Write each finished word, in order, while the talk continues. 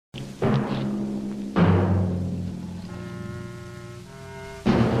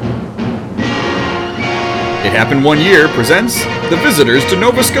Happen One Year presents The Visitors to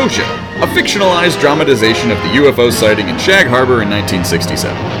Nova Scotia, a fictionalized dramatization of the UFO sighting in Shag Harbour in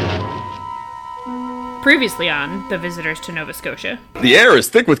 1967. Previously on The Visitors to Nova Scotia. The air is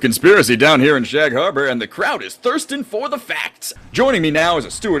thick with conspiracy down here in Shag Harbour, and the crowd is thirsting for the facts. Joining me now is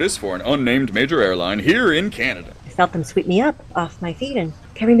a stewardess for an unnamed major airline here in Canada. I felt them sweep me up off my feet and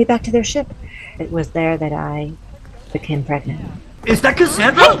carry me back to their ship. It was there that I became pregnant. Is that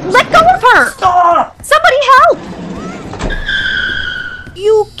Cassandra? Hey, let go of her! Stop! Somebody help!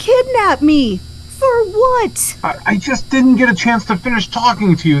 You kidnapped me! For what? I just didn't get a chance to finish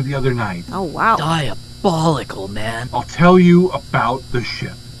talking to you the other night. Oh, wow. Diabolical, man. I'll tell you about the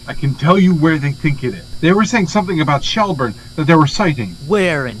ship. I can tell you where they think it is. They were saying something about Shelburne that they were sighting.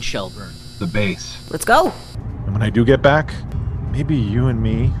 Where in Shelburne? The base. Let's go. And when I do get back, maybe you and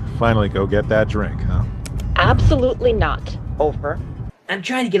me finally go get that drink, huh? Absolutely not. Over. I'm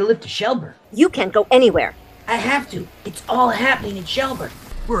trying to get a lift to Shelburne. You can't go anywhere. I have to. It's all happening in Shelburne.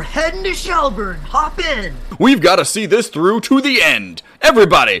 We're heading to Shelburne. Hop in. We've got to see this through to the end.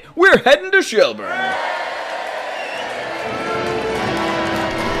 Everybody, we're heading to Shelburne.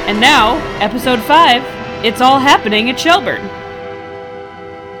 And now, Episode 5, It's All Happening at Shelburne.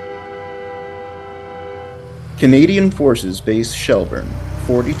 Canadian Forces Base Shelburne,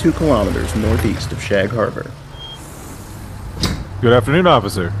 42 kilometers northeast of Shag Harbour. Good afternoon,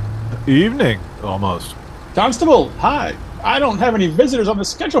 officer. Evening, almost. Constable, hi. I don't have any visitors on the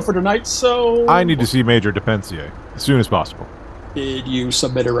schedule for tonight, so... I need to see Major Depensier as soon as possible. Did you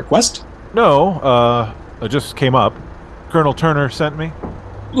submit a request? No, it just came up. Colonel Turner sent me.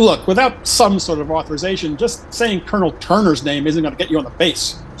 Look, without some sort of authorization, just saying Colonel Turner's name isn't going to get you on the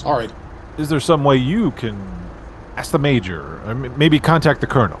base. Sorry. Is there some way you can ask the Major, or maybe contact the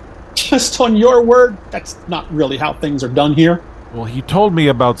Colonel? Just on your word? That's not really how things are done here. Well, he told me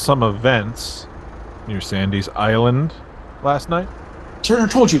about some events near Sandy's Island last night. Turner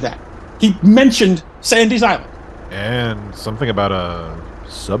told you that. He mentioned Sandy's Island. And something about a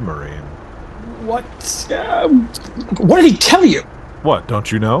submarine. What? What did he tell you? What, don't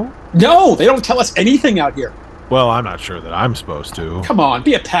you know? No, they don't tell us anything out here. Well, I'm not sure that I'm supposed to. Come on,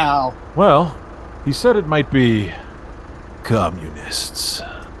 be a pal. Well, he said it might be communists.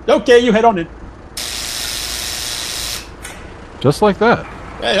 Okay, you head on in. Just like that.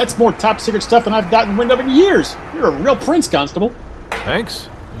 Hey, that's more top secret stuff than I've gotten wind of in years. You're a real prince, Constable. Thanks.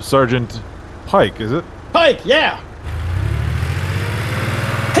 Sergeant Pike, is it? Pike, yeah.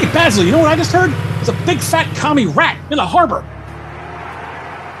 Hey, Basil, you know what I just heard? There's a big fat commie rat in the harbor.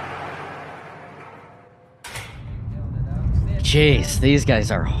 Jeez, these guys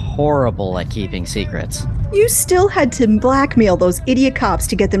are horrible at keeping secrets. You still had to blackmail those idiot cops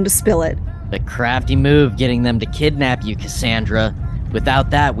to get them to spill it. The crafty move getting them to kidnap you, Cassandra.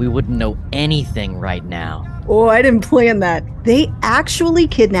 Without that, we wouldn't know anything right now. Oh, I didn't plan that. They actually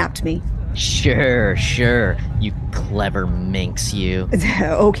kidnapped me. Sure. You clever minx, you.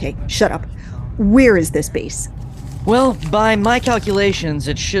 Okay, shut up. Where is this base? Well, by my calculations,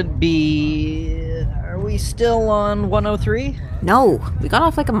 it should be... Are we still on 103? No, we got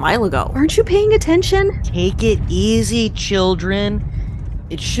off like a mile ago. Aren't you paying attention? Take it easy, children.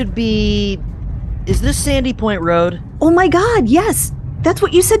 It should be... Is this Sandy Point Road? Oh my god, yes! That's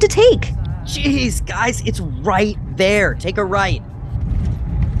what you said to take! Jeez, guys, it's right there. Take a right.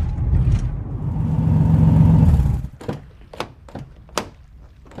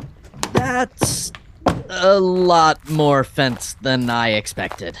 That's a lot more fence than I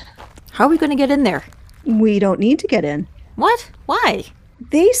expected. How are we gonna get in there? We don't need to get in. What? Why?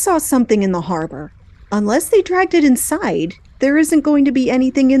 They saw something in the harbor. Unless they dragged it inside, there isn't going to be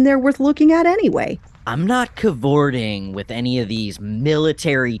anything in there worth looking at anyway. I'm not cavorting with any of these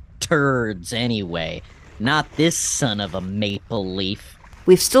military turds anyway. Not this son of a maple leaf.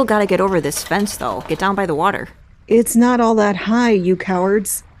 We've still got to get over this fence, though. Get down by the water. It's not all that high, you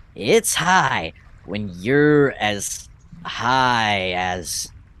cowards. It's high when you're as high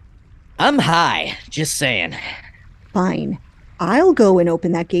as... I'm high, just saying. Fine. I'll go and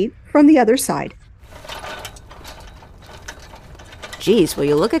open that gate from the other side. Geez, will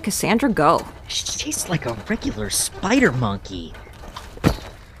you look at Cassandra go? She tastes like a regular spider monkey.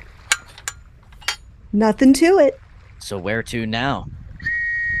 Nothing to it. So where to now?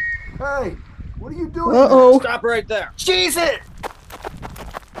 Hey, what are you doing? Uh-oh. Stop right there. Jesus!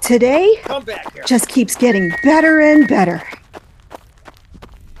 Today Come back here. just keeps getting better and better.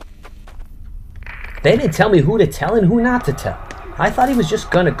 They didn't tell me who to tell and who not to tell. I thought he was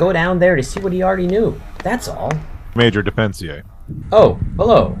just gonna go down there to see what he already knew. That's all. Major Depensier. Oh,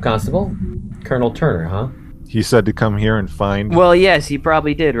 hello, Constable. Colonel Turner, huh? He said to come here and find... Well, yes, he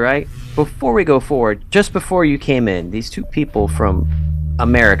probably did, right? Before we go forward, just before you came in, these two people from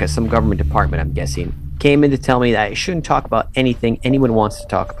America, some government department, I'm guessing, came in to tell me that I shouldn't talk about anything anyone wants to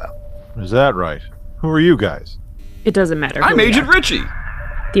talk about. Is that right? Who are you guys? It doesn't matter. I'm Agent Richie.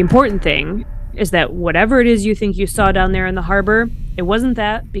 The important thing is that whatever it is you think you saw down there in the harbor, it wasn't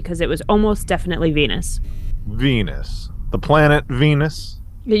that, because it was almost definitely Venus. Venus? The planet Venus?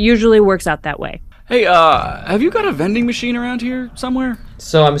 It usually works out that way. Hey, have you got a vending machine around here somewhere?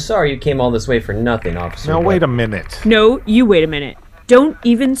 So I'm sorry you came all this way for nothing, officer. Now, wait a minute. No, you wait a minute. Don't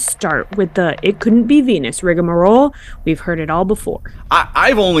even start with the "it couldn't be Venus" rigmarole. We've heard it all before.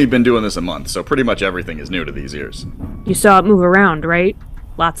 I've only been doing this a month, so pretty much everything is new to these ears. You saw it move around, right?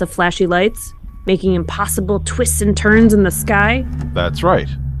 Lots of flashy lights, making impossible twists and turns in the sky. That's right.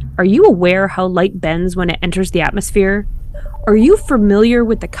 Are you aware how light bends when it enters the atmosphere? Are you familiar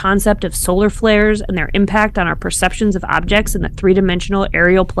with the concept of solar flares and their impact on our perceptions of objects in the three-dimensional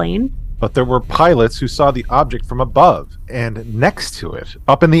aerial plane? But there were pilots who saw the object from above and next to it,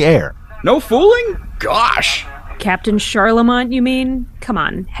 up in the air. No fooling? Gosh! Captain Charlemont, you mean? Come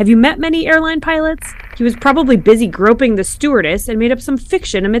on, have you met many airline pilots? He was probably busy groping the stewardess and made up some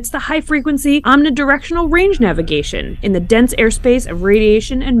fiction amidst the high-frequency omnidirectional range navigation in the dense airspace of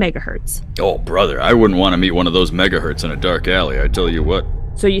radiation and megahertz. Oh, brother, I wouldn't want to meet one of those megahertz in a dark alley, I tell you what.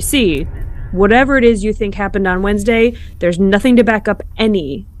 So you see, whatever it is you think happened on Wednesday, there's nothing to back up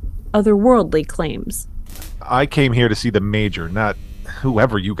any otherworldly claims. I came here to see the Major, not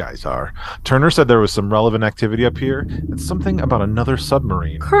whoever you guys are. Turner said there was some relevant activity up here and something about another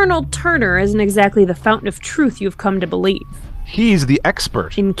submarine. Colonel Turner isn't exactly the fountain of truth you've come to believe. He's the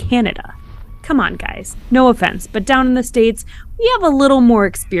expert. In Canada. Come on, guys. No offense, but down in the States, we have a little more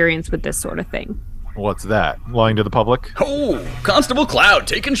experience with this sort of thing. What's that? Lying to the public? Oh, Constable Cloud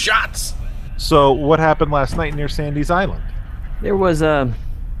taking shots. So, what happened last night near Sandy's Island? There was a...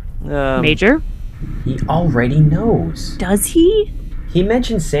 Major? He already knows. Does he? He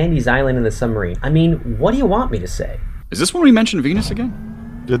mentioned Sandy's Island in the submarine. I mean, what do you want me to say? Is this when we mentioned Venus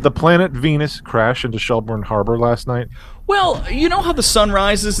again? Did the planet Venus crash into Shelburne Harbor last night? Well, you know how the sun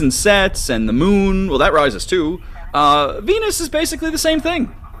rises and sets, and the moon, well, that rises too. Venus is basically the same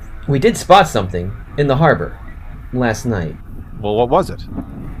thing. We did spot something in the harbor last night. Well, what was it?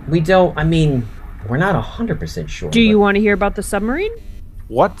 We're not 100% sure. Do you want to hear about the submarine?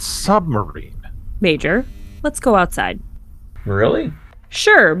 What submarine? Major, let's go outside. Really?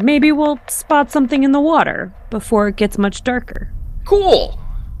 Sure, maybe we'll spot something in the water before it gets much darker. Cool!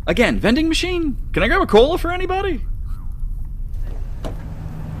 Again, vending machine? Can I grab a cola for anybody?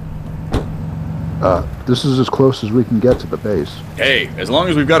 This is as close as we can get to the base. Hey, as long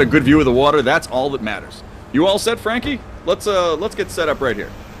as we've got a good view of the water, that's all that matters. You all set, Frankie? Let's get set up right here.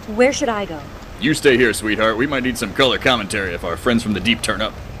 Where should I go? You stay here, sweetheart. We might need some color commentary if our friends from the deep turn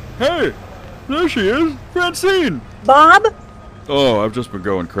up. Hey, there she is, Francine. Bob? Oh, I've just been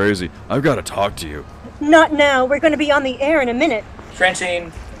going crazy. I've got to talk to you. Not now. We're going to be on the air in a minute.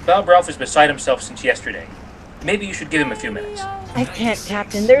 Francine, Bob Ralph is beside himself since yesterday. Maybe you should give him a few minutes. I can't,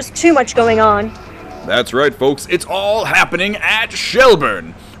 Captain. There's too much going on. That's right, folks. It's all happening at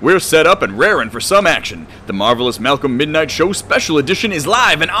Shelburne. We're set up and raring for some action. The marvelous Malcolm Midnight Show Special Edition is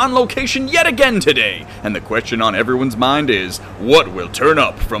live and on location yet again today. And the question on everyone's mind is, what will turn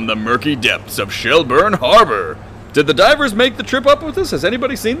up from the murky depths of Shelburne Harbor? Did the divers make the trip up with us? Has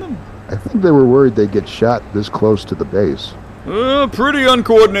anybody seen them? I think they were worried they'd get shot this close to the base. Pretty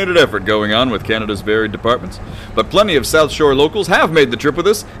uncoordinated effort going on with Canada's varied departments. But plenty of South Shore locals have made the trip with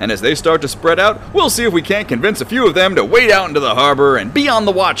us, and as they start to spread out, we'll see if we can't convince a few of them to wade out into the harbor and be on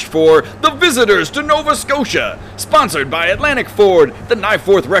the watch for The Visitors to Nova Scotia, sponsored by Atlantic Ford, the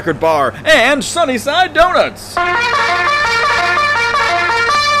Knife-Worth Record Bar, and Sunnyside Donuts.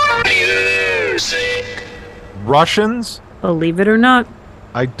 Russians? Believe it or not.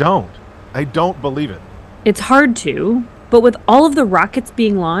 I don't believe it. It's hard to. But with all of the rockets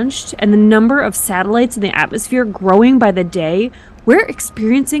being launched and the number of satellites in the atmosphere growing by the day, we're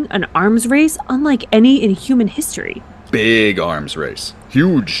experiencing an arms race unlike any in human history. Big arms race.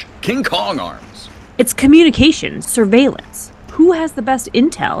 Huge. King Kong arms. It's communication, surveillance. Who has the best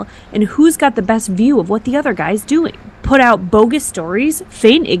intel and who's got the best view of what the other guy's doing? Put out bogus stories,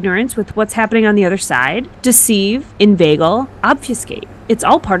 feign ignorance with what's happening on the other side, deceive, inveigle, obfuscate. It's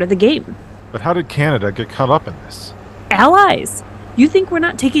all part of the game. But how did Canada get caught up in this? Allies. You think we're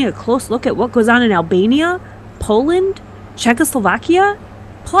not taking a close look at what goes on in Albania, Poland, Czechoslovakia?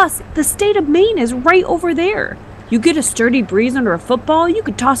 Plus, the state of Maine is right over there. You get a sturdy breeze under a football, you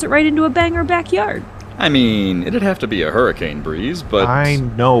could toss it right into a banger backyard. I mean, it'd have to be a hurricane breeze, but... I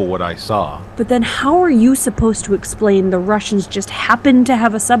know what I saw. But then how are you supposed to explain the Russians just happened to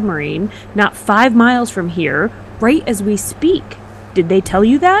have a submarine not 5 miles from here, right as we speak? Did they tell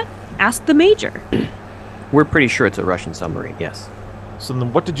you that? Ask the Major. We're pretty sure it's a Russian submarine, yes. So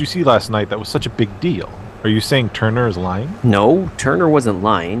then what did you see last night that was such a big deal? Are you saying Turner is lying? No, Turner wasn't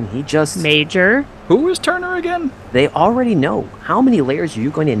lying. He just... Major? Who is Turner again? They already know. How many layers are you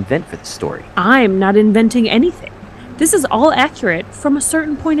going to invent for this story? I'm not inventing anything. This is all accurate from a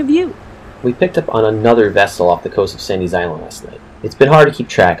certain point of view. We picked up on another vessel off the coast of Sandy's Island last night. It's been hard to keep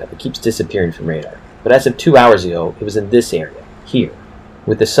track of. It keeps disappearing from radar. But as of 2 hours ago, it was in this area, here,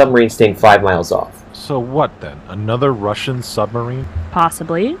 with the submarine staying 5 miles off. So what then? Another Russian submarine?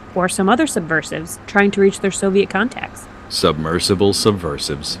 Possibly. Or some other subversives trying to reach their Soviet contacts. Submersible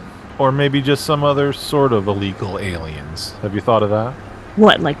subversives. Or maybe just some other sort of illegal aliens. Have you thought of that?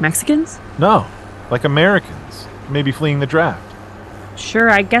 What, like Mexicans? No, like Americans. Maybe fleeing the draft. Sure,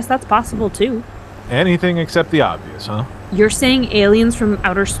 I guess that's possible too. Anything except the obvious, huh? You're saying aliens from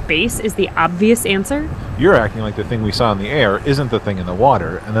outer space is the obvious answer? You're acting like the thing we saw in the air isn't the thing in the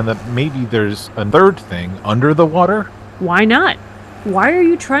water, and then that maybe there's a third thing under the water? Why not? Why are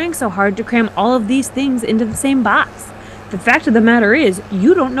you trying so hard to cram all of these things into the same box? The fact of the matter is,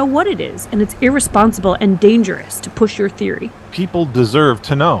 you don't know what it is, and it's irresponsible and dangerous to push your theory. People deserve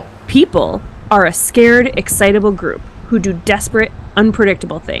to know. People are a scared, excitable group who do desperate,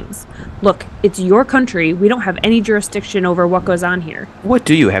 unpredictable things. Look, it's your country. We don't have any jurisdiction over what goes on here. What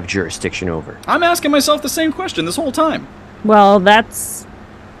do you have jurisdiction over? I'm asking myself the same question this whole time. Well, that's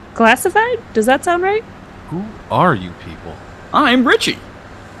classified? Does that sound right? Who are you people? I'm Richie.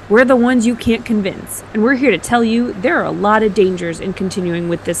 We're the ones you can't convince, and we're here to tell you there are a lot of dangers in continuing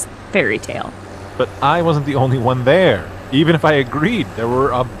with this fairy tale. But I wasn't the only one there. Even if I agreed, there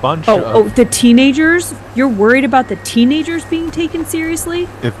were a bunch of... Oh, the teenagers? You're worried about the teenagers being taken seriously?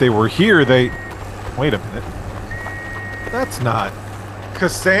 If they were here, they... Wait a minute. That's not...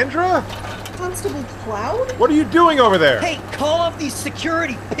 Cassandra? Constable Cloud? What are you doing over there? Hey, call off these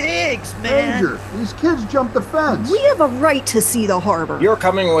security pigs, man! Major, these kids jumped the fence. We have a right to see the harbor. You're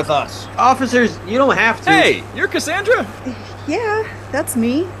coming with us. Officers, you don't have to. Hey, you're Cassandra? Yeah, that's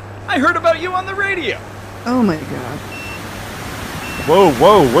me. I heard about you on the radio. Oh my god.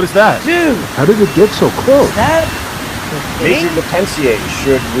 Whoa, what is that? Dude! How did it get so close? That... Major Depensier,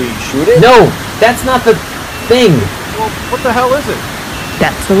 should we shoot it? No! That's not the thing! Well, what the hell is it?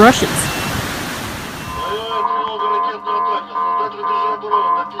 That's the Russians.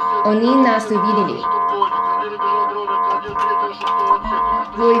 Они нас увидели.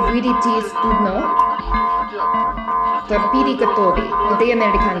 Вы видите судно? Торпеды готовы. Это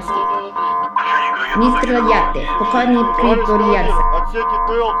американский. Не стреляйте, пока не притворяются.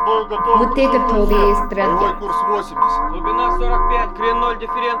 Будьте готовы стрелять. Глубина 45, крен 0,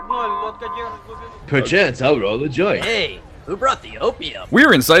 дифферент 0, лодка держит глубину. Perchance I'll roll a joint. Hey, who brought the opium?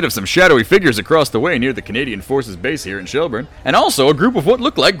 We're in sight of some shadowy figures across the way near the Canadian Forces base here in Shelburne, and also a group of what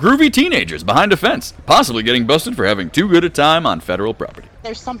look like groovy teenagers behind a fence, possibly getting busted for having too good a time on federal property.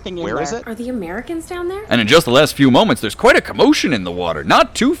 There's something in there. Where is it? Are the Americans down there? And in just the last few moments, there's quite a commotion in the water,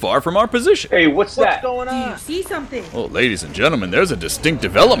 not too far from our position. Hey, what's that? What's going on? Do you see something? Oh, ladies and gentlemen, there's a distinct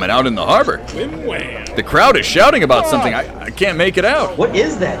development out in the harbor. The crowd is shouting about something. I can't make it out. What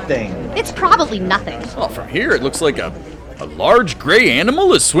is that thing? It's probably nothing. Well, from here, it looks like a large gray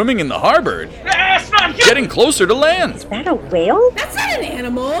animal is swimming in the harbor, getting closer to land. Is that a whale? That's not an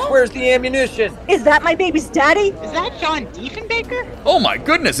animal. Where's the ammunition? Is that my baby's daddy? Is that John Diefenbaker? Oh my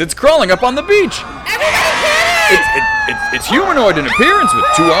goodness, it's crawling up on the beach. It's humanoid in appearance with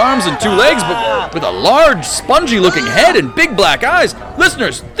 2 arms and 2 legs, but with a large, spongy-looking head and big black eyes.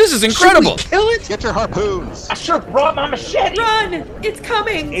 Listeners, this is incredible. Should we kill it? Get your harpoons. I sure brought my machete. Run! It's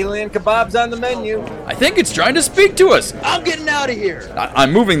coming. Alien kebabs on the menu. I think it's trying to speak to us. I'm getting out of here.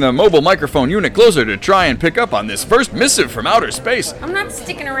 I'm moving the mobile microphone unit closer to try and pick up on this first missive from outer space. I'm not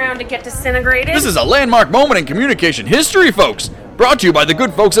sticking around to get disintegrated. This is a landmark moment in communication history, folks. Brought to you by the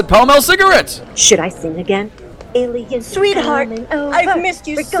good folks at Pall Mall Cigarettes. Should I sing again? Aliens, Sweetheart, I've missed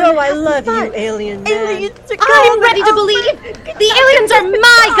you so. I love you, alien man. Aliens are I'm ready to believe the aliens are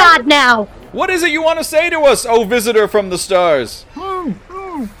my god now. What is it you want to say to us, oh visitor from the stars?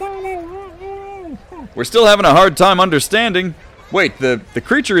 We're still having a hard time understanding. Wait, the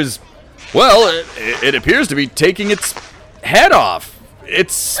creature is... Well, it appears to be taking its head off.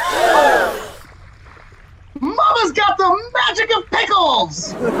 It's... Mama's got the magic of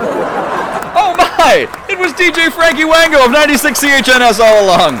pickles! Oh my! It was DJ Frankie Wango of 96 CHNS all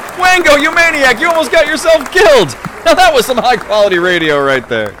along. Wango, you maniac! You almost got yourself killed! Now that was some high-quality radio right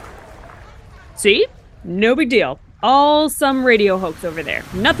there. See? No big deal. All some radio hoax over there.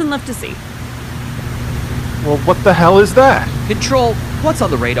 Nothing left to see. Well, what the hell is that? Control, what's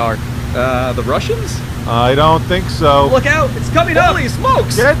on the radar? The Russians? I don't think so. Look out! It's coming up! Holy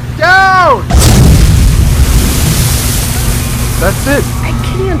smokes! Get down! That's it. I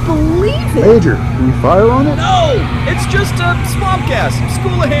can't believe it. Major, can we fire on it? No! It's just a swamp gas.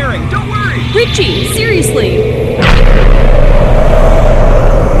 School of herring. Don't worry. Richie, seriously.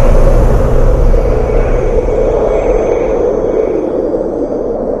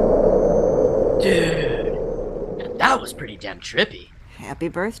 Dude, that was pretty damn trippy. Happy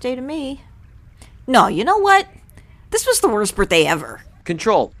birthday to me. No, you know what? This was the worst birthday ever.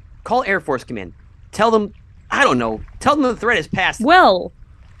 Control, call Air Force Command. Tell them, I don't know, tell them the threat is past. Well,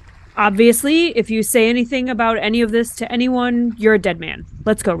 obviously, if you say anything about any of this to anyone, you're a dead man.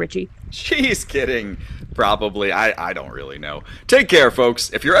 Let's go, Richie. She's kidding. Probably. I don't really know. Take care,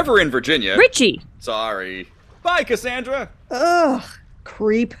 folks. If you're ever in Virginia... Richie! Sorry. Bye, Cassandra. Ugh,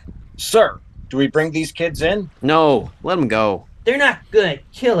 creep. Sir, do we bring these kids in? No, let them go. They're not gonna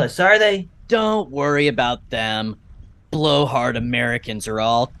kill us, are they? Don't worry about them. Blowhard Americans are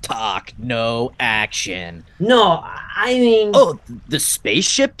all talk, no action. No, I mean... Oh, the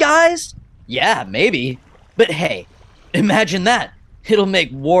spaceship guys? Yeah, maybe. But hey, imagine that. It'll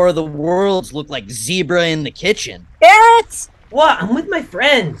make War of the Worlds look like Zebra in the Kitchen. Barrett! What? I'm with my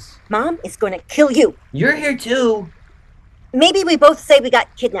friends. Mom is going to kill you. You're here too. Maybe we both say we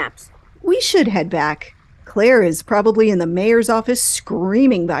got kidnapped. We should head back. Claire is probably in the mayor's office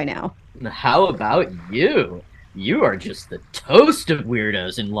screaming by now. How about you? You are just the toast of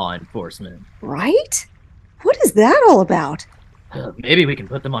weirdos in law enforcement. Right? What is that all about? Maybe we can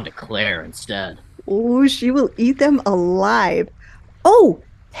put them onto Claire instead. Oh, she will eat them alive. Oh,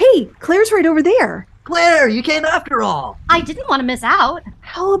 hey, Claire's right over there. Claire, you came after all. I didn't want to miss out.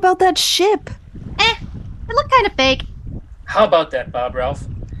 How about that ship? It looked kind of fake. How about that, Bob Ralph?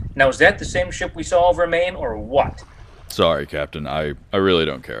 Now, is that the same ship we saw over Maine, or what? Sorry, Captain. I really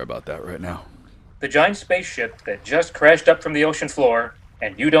don't care about that right now. The giant spaceship that just crashed up from the ocean floor,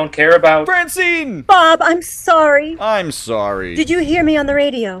 and you don't care about... Francine! Bob, I'm sorry. I'm sorry. Did you hear me on the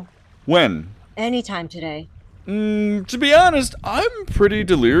radio? When? Anytime today. To be honest, I'm pretty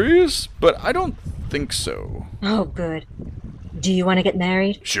delirious, but I don't think so. Oh, good. Do you want to get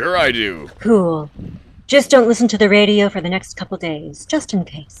married? Sure I do. Cool. Just don't listen to the radio for the next couple days, just in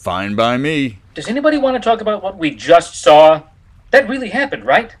case. Fine by me. Does anybody want to talk about what we just saw? That really happened,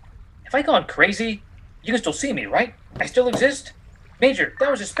 right? Have I gone crazy? You can still see me, right? I still exist? Major, that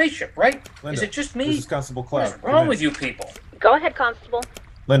was a spaceship, right? Linda, is it just me? This is Constable Cloud. What's wrong with you people? Go ahead, Constable.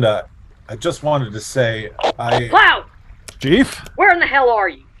 Linda, I just wanted to say Cloud! Chief? Where in the hell are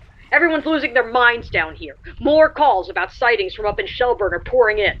you? Everyone's losing their minds down here. More calls about sightings from up in Shelburne are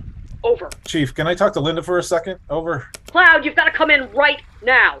pouring in. Over. Chief, can I talk to Linda for a second? Over. Cloud, you've got to come in right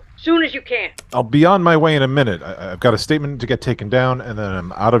now. Soon as you can. I'll be on my way in a minute. I've got a statement to get taken down, and then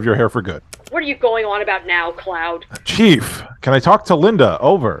I'm out of your hair for good. What are you going on about now, Cloud? Chief, can I talk to Linda?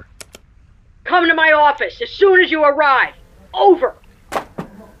 Over. Come to my office as soon as you arrive. Over.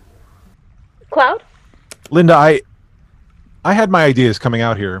 Cloud? Linda, I had my ideas coming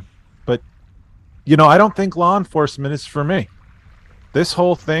out here, but, I don't think law enforcement is for me. This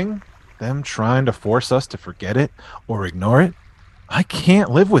whole thing, them trying to force us to forget it or ignore it, I can't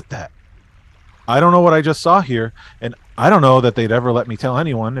live with that. I don't know what I just saw here, and I don't know that they'd ever let me tell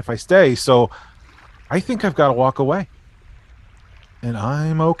anyone if I stay, so I think I've got to walk away. And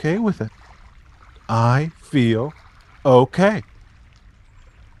I'm okay with it. I feel okay.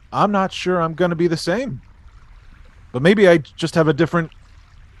 I'm not sure I'm going to be the same. But maybe I just have a different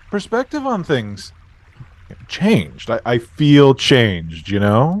perspective on things. Changed. I feel changed,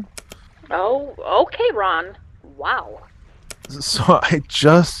 Oh, okay, Ron. Wow. So I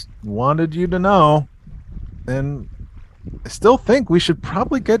just wanted you to know. And I still think we should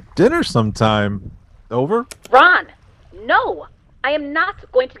probably get dinner sometime. Over? Ron, no. I am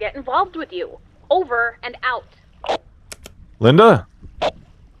not going to get involved with you. Over and out. Linda?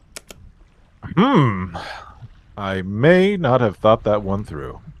 I may not have thought that one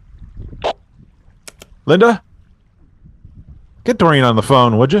through. Linda? Get Doreen on the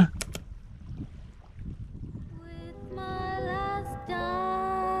phone, would you?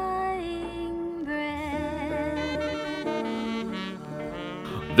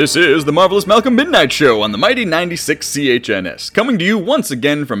 This is the Marvelous Malcolm Midnight Show on the mighty 96 CHNS, coming to you once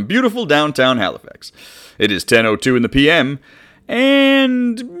again from beautiful downtown Halifax. It is 10:02 in the PM,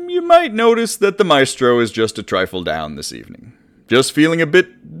 and you might notice that the maestro is just a trifle down this evening. Just feeling a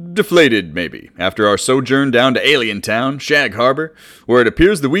bit deflated, maybe, after our sojourn down to Alien Town, Shag Harbour, where it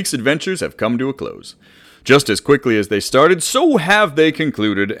appears the week's adventures have come to a close. Just as quickly as they started, so have they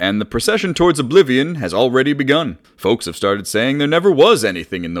concluded, and the procession towards oblivion has already begun. Folks have started saying there never was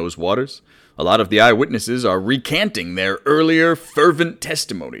anything in those waters. A lot of the eyewitnesses are recanting their earlier fervent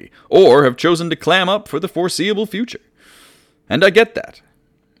testimony, or have chosen to clam up for the foreseeable future. And I get that.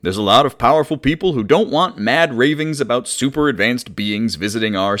 There's a lot of powerful people who don't want mad ravings about super advanced beings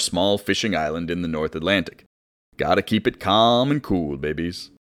visiting our small fishing island in the North Atlantic. Gotta keep it calm and cool, babies.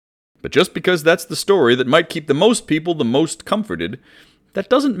 But just because that's the story that might keep the most people the most comforted, that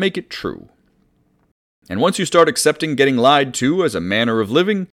doesn't make it true. And once you start accepting getting lied to as a manner of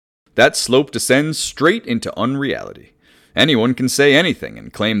living, that slope descends straight into unreality. Anyone can say anything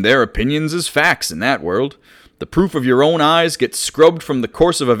and claim their opinions as facts in that world. The proof of your own eyes gets scrubbed from the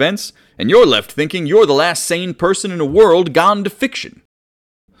course of events, and you're left thinking you're the last sane person in a world gone to fiction.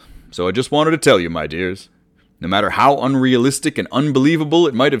 So I just wanted to tell you, my dears, no matter how unrealistic and unbelievable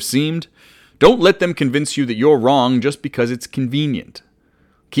it might have seemed, don't let them convince you that you're wrong just because it's convenient.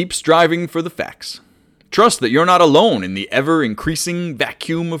 Keep striving for the facts. Trust that you're not alone in the ever-increasing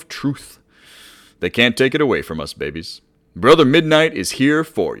vacuum of truth. They can't take it away from us, babies. Brother Midnight is here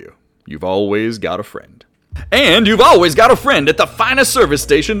for you. You've always got a friend. And you've always got a friend at the finest service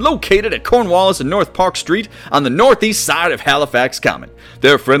station located at Cornwallis and North Park Street on the northeast side of Halifax Common.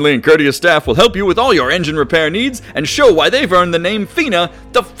 Their friendly and courteous staff will help you with all your engine repair needs and show why they've earned the name FINA,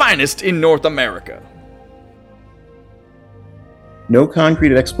 the finest in North America. No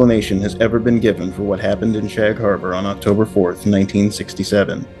concrete explanation has ever been given for what happened in Shag Harbour on October 4th,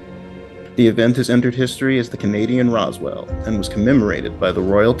 1967. The event has entered history as the Canadian Roswell and was commemorated by the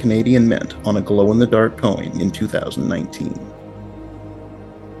Royal Canadian Mint on a glow-in-the-dark coin in 2019.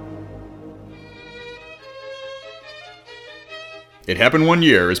 It Happened One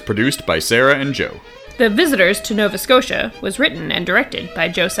Year is produced by Sarah and Joe. The Visitors to Nova Scotia was written and directed by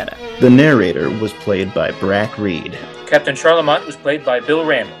Joe Setta. The narrator was played by Brack Reed. Captain Charlemont was played by Bill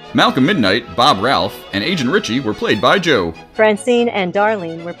Randall. Malcolm Midnight, Bob Ralph, and Agent Richie were played by Joe. Francine and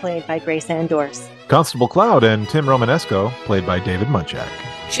Darlene were played by Grace Ann Dorse. Constable Cloud and Tim Romanesco played by David Munchak.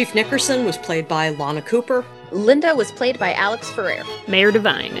 Chief Nickerson was played by Lana Cooper. Linda was played by Alex Ferrer. Mayor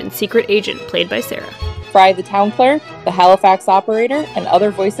Devine and Secret Agent played by Sarah. Fry the Town Clerk, the Halifax Operator, and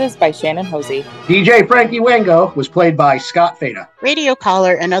other voices by Shannon Hosey. DJ Frankie Wango was played by Scott Fata. Radio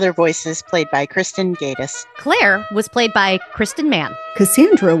Caller and other voices played by Kristen Gaydos. Claire was played by Kristin Mann.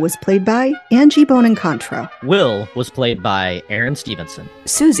 Cassandra was played by Angie Buonincontro. Will was played by Aaron Stephenson.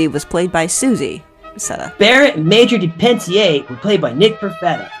 Susie was played by Susie. Setta. Barrett and Major DePensier were played by Nick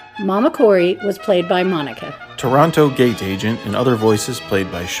Perfetto. Mama Corey was played by Monica. Toronto Gate Agent and other voices played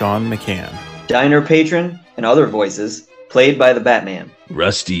by Sean McCann. Diner Patron and other voices played by the Batman.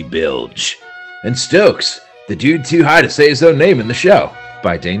 Rusty Bilge. And Stokes, the dude too high to say his own name in the show,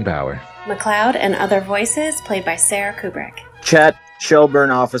 by Dane Bower. McCloud and other voices played by Sarah Kubrick. Chet,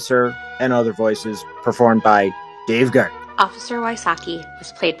 Shelburne Officer, and other voices performed by Dave Gardner. Officer Wysocki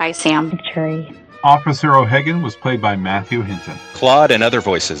was played by Sam McChuri. Officer O'Hagan was played by Matthew Hinton. Claude and other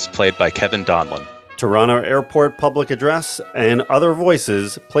voices played by Kevin Donlin. Toronto Airport Public Address and other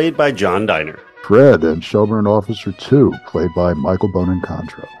voices played by John Diner. Fred and Shelburne Officer 2 played by Michael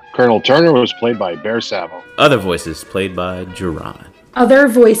Buonincontro. Colonel Turner was played by Bear Savo. Other voices played by Geron. Other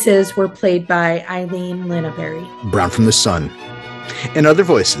voices were played by Eileen Linnabery Brown from the Sun. And other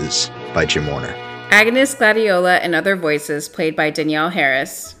voices by Jim Warner. Agnes Gladiola and other voices played by Danielle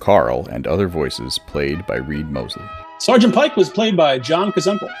Harris. Carl and other voices played by Reid Mosley. Sergeant Pike was played by John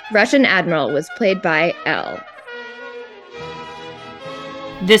Kozempel. Russian Admiral was played by Elle.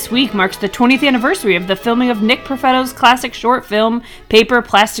 This week marks the 20th anniversary of the filming of Nick Perfetto's classic short film, Paper,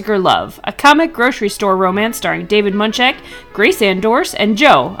 Plastic, or Love, a comic grocery store romance starring David Munchak, Grace Ann Dorse, and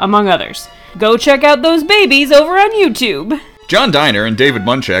Joe, among others. Go check out those babies over on YouTube! John Diner and David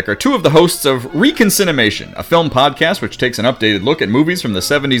Munchak are two of the hosts of Reconcinimation, a film podcast which takes an updated look at movies from the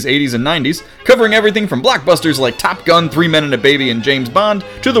 70s, 80s, and 90s, covering everything from blockbusters like Top Gun, 3 Men and a Baby, and James Bond,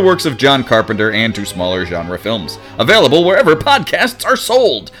 to the works of John Carpenter and to smaller genre films. Available wherever podcasts are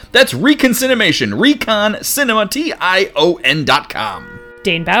sold. That's Reconcinimation, ReconCinema.com.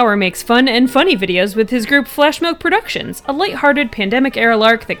 Dane Bower makes fun and funny videos with his group Flash Milk Productions, a lighthearted pandemic-era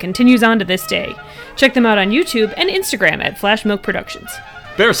lark that continues on to this day. Check them out on YouTube and Instagram at Flash Milk Productions.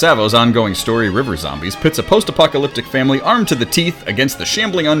 Bear Savo's ongoing story, River Zombies, pits a post-apocalyptic family armed to the teeth against the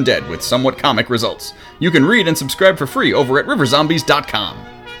shambling undead with somewhat comic results. You can read and subscribe for free over at riverzombies.com.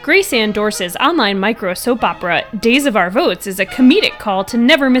 Grace Ann Dorse's online micro soap opera, Days of Our Votes, is a comedic call to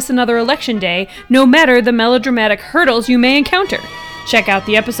never miss another election day, no matter the melodramatic hurdles you may encounter. Check out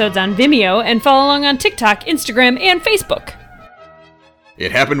the episodes on Vimeo and follow along on TikTok, Instagram, and Facebook.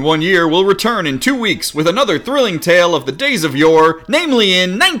 It Happened One Year will return in 2 weeks with another thrilling tale of the days of yore, namely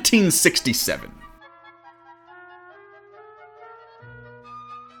in 1967.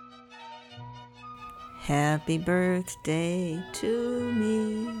 Happy birthday to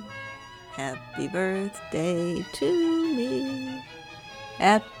me. Happy birthday to me.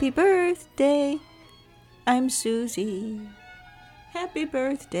 Happy birthday, I'm Susie. Happy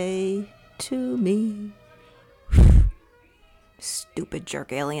birthday to me. Stupid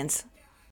jerk aliens.